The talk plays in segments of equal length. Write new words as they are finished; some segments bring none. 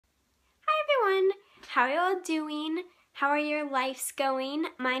How are y'all doing? How are your lives going?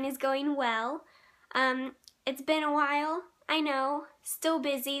 Mine is going well. It's been a while, I know. Still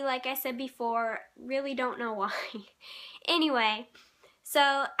busy, like I said before. Really don't know why. Anyway, so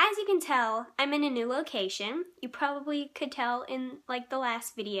as you can tell, I'm in a new location. You probably could tell in like the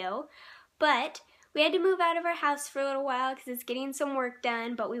last video, but we had to move out of our house for a little while because it's getting some work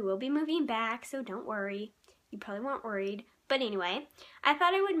done, but we will be moving back, so don't worry. You probably weren't worried. But anyway, I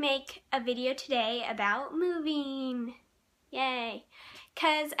thought I would make a video today about moving. Yay.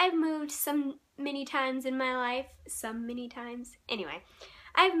 Because I've moved many times in my life. Anyway,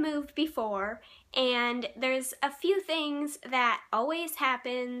 I've moved before, and there's a few things that always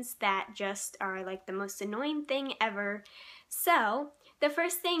happens that just are like the most annoying thing ever. So, the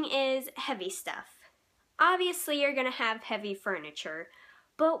first thing is heavy stuff. Obviously, you're going to have heavy furniture.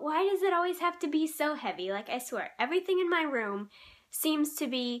 But why does it always have to be so heavy? Like, I swear, everything in my room seems to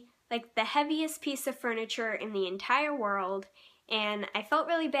be like the heaviest piece of furniture in the entire world. And I felt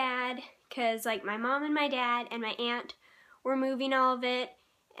really bad because like my mom and my dad and my aunt were moving all of it.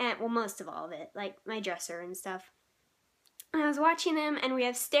 And well, most of all of it, like my dresser and stuff. And I was watching them, and we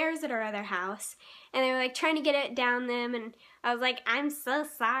have stairs at our other house. And they were like trying to get it down them. And I was like, I'm so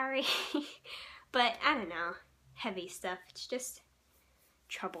sorry. But I don't know. Heavy stuff. It's just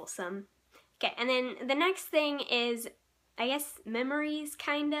troublesome. Okay, and then the next thing is, I guess, memories,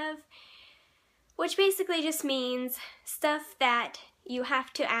 kind of, which basically just means stuff that you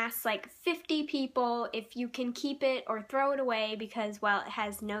have to ask like 50 people if you can keep it or throw it away because while it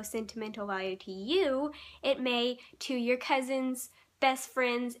has no sentimental value to you, it may to your cousin's best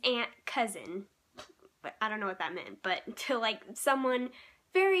friend's cousin. But I don't know what that meant, but to like someone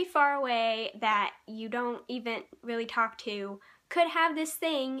very far away that you don't even really talk to could have this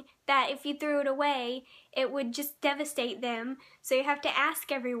thing that if you threw it away, it would just devastate them. So you have to ask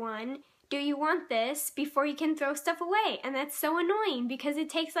everyone, do you want this, before you can throw stuff away? And that's so annoying because it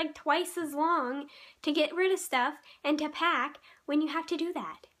takes like twice as long to get rid of stuff and to pack when you have to do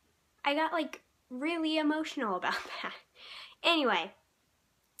that. I got like really emotional about that. Anyway,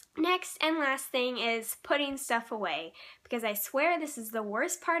 next and last thing is putting stuff away, because I swear this is the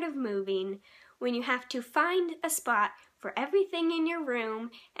worst part of moving, when you have to find a spot for everything in your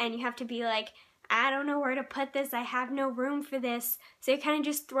room, and you have to be like, I don't know where to put this, I have no room for this, so you kind of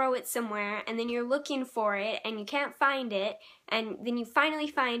just throw it somewhere, and then you're looking for it, and you can't find it, and then you finally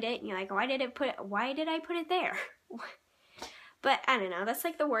find it, and you're like, why did I put it there? But I don't know, that's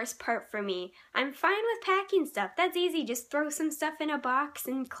like the worst part for me. I'm fine with packing stuff, that's easy, just throw some stuff in a box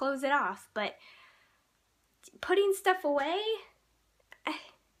and close it off, but putting stuff away?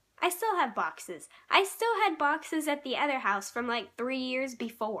 I still have boxes. I still had boxes at the other house from like 3 years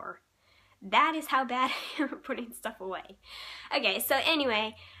before. That is how bad I am at putting stuff away. Okay, so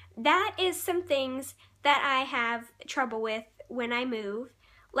anyway, that is some things that I have trouble with when I move.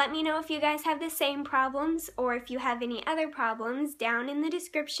 Let me know if you guys have the same problems, or if you have any other problems. Down in the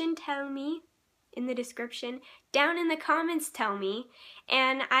description, tell me. Down in the comments, tell me.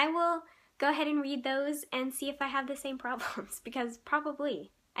 And I will go ahead and read those and see if I have the same problems, because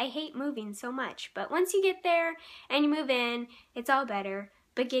probably. I hate moving so much, but once you get there and you move in, it's all better,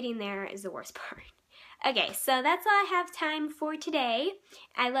 but getting there is the worst part. Okay, so that's all I have time for today.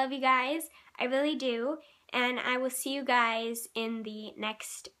 I love you guys, I really do, and I will see you guys in the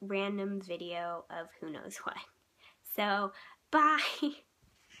next random video of who knows what. So, bye!